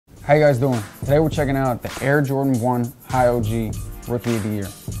How you guys doing? Today we're checking out the Air Jordan 1 High OG Rookie of the Year.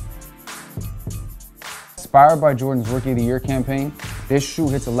 Inspired by Jordan's Rookie of the Year campaign, this shoe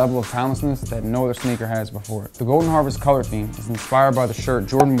hits a level of timelessness that no other sneaker has before it. The Golden Harvest color theme is inspired by the shirt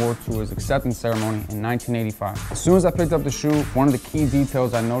Jordan wore to his acceptance ceremony in 1985. As soon as I picked up the shoe, one of the key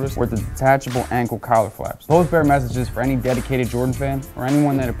details I noticed were the detachable ankle collar flaps. Both bear messages for any dedicated Jordan fan or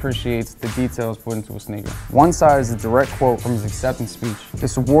anyone that appreciates the details put into a sneaker. One side is a direct quote from his acceptance speech.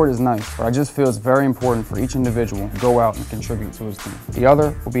 This award is nice, but I just feel it's very important for each individual to go out and contribute to his team. The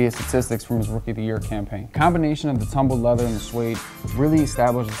other will be his statistics from his Rookie of the Year campaign. The combination of the tumbled leather and the suede really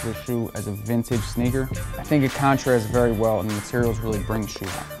establishes this shoe as a vintage sneaker. I think it contrasts very well and the materials really bring the shoe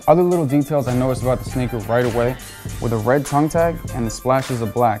out. Other little details I noticed about the sneaker right away were the red tongue tag and the splashes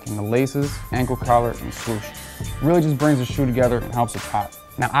of black in the laces, ankle collar, and swoosh. It really just brings the shoe together and helps it pop.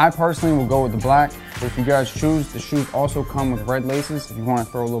 Now I personally will go with the black, but if you guys choose, the shoes also come with red laces if you want to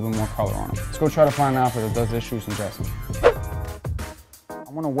throw a little bit more color on them. Let's go try to find an outfit that does this shoe some justice.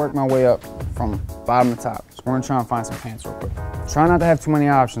 I want to work my way up from bottom to top. So we're gonna try and find some pants real quick. Try not to have too many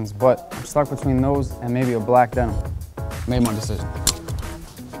options, but I'm stuck between those and maybe a black denim. Made my decision.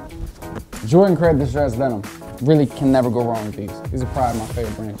 Jordan Cred Distressed Denim. Really can never go wrong with these. These are probably my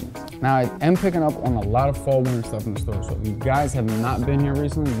favorite brand jeans. Now I am picking up on a lot of fall winter stuff in the store, so if you guys have not been here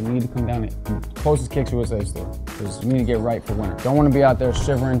recently, you need to come down to the closest KicksUSA store, because you need to get right for winter. Don't want to be out there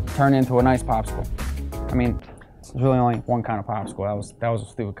shivering, turn into a nice popsicle. I mean, there's really only one kind of popsicle. That was a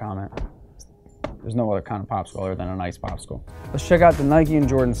stupid comment. There's no other kind of popsicle other than a nice popsicle. Let's check out the Nike and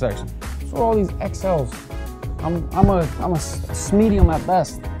Jordan section. So all these XLs. I'm a medium at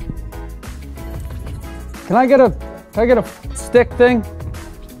best. Can I get a stick thing?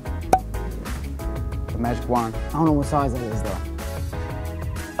 The magic wand. I don't know what size that is though.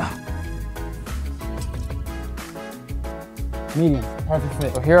 Medium, perfect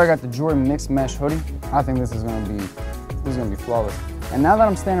fit. So here I got the Jordan mixed mesh hoodie. I think this is gonna be flawless. And now that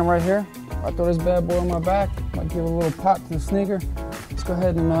I'm standing right here, I throw this bad boy on my back, might give a little pop to the sneaker. Let's go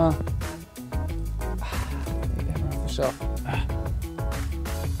ahead and get that right off the shelf.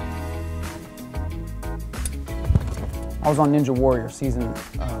 I was on Ninja Warrior season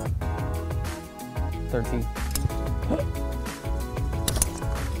 13.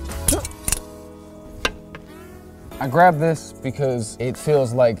 I grabbed this because it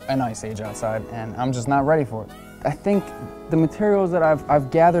feels like an ice age outside and I'm just not ready for it. I think the materials that I've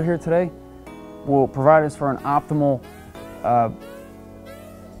gathered here today will provide us for an optimal,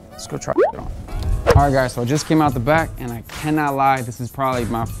 let's go try it on. All right guys, so I just came out the back and I cannot lie, this is probably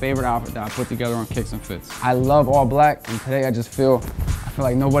my favorite outfit that I put together on Kicks and Fits. I love all black and today I feel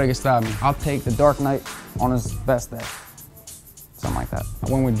like nobody can stop me. I'll take the Dark Knight on his best day. Something like that. I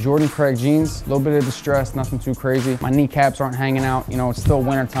went with Jordan Craig jeans, a little bit of distress, nothing too crazy. My kneecaps aren't hanging out, you know, it's still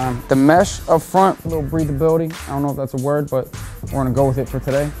winter time. The mesh up front, a little breathability. I don't know if that's a word, but we're gonna go with it for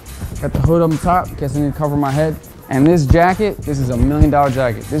today. Got the hood up top, in case I need to cover my head. And this jacket, this is $1 million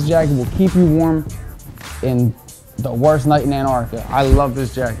jacket. This jacket will keep you warm in the worst night in Antarctica. I love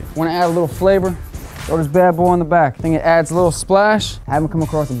this jacket. Want to add a little flavor? Throw this bad boy in the back. I think it adds a little splash. I haven't come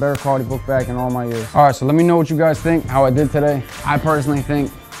across a better quality book bag in all my years. All right, so let me know what you guys think, how I did today. I personally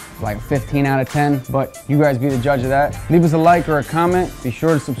think like 15 out of 10, but you guys be the judge of that. Leave us a like or a comment. Be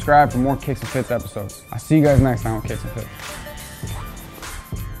sure to subscribe for more Kicks and Fits episodes. I'll see you guys next time on Kicks and Fits.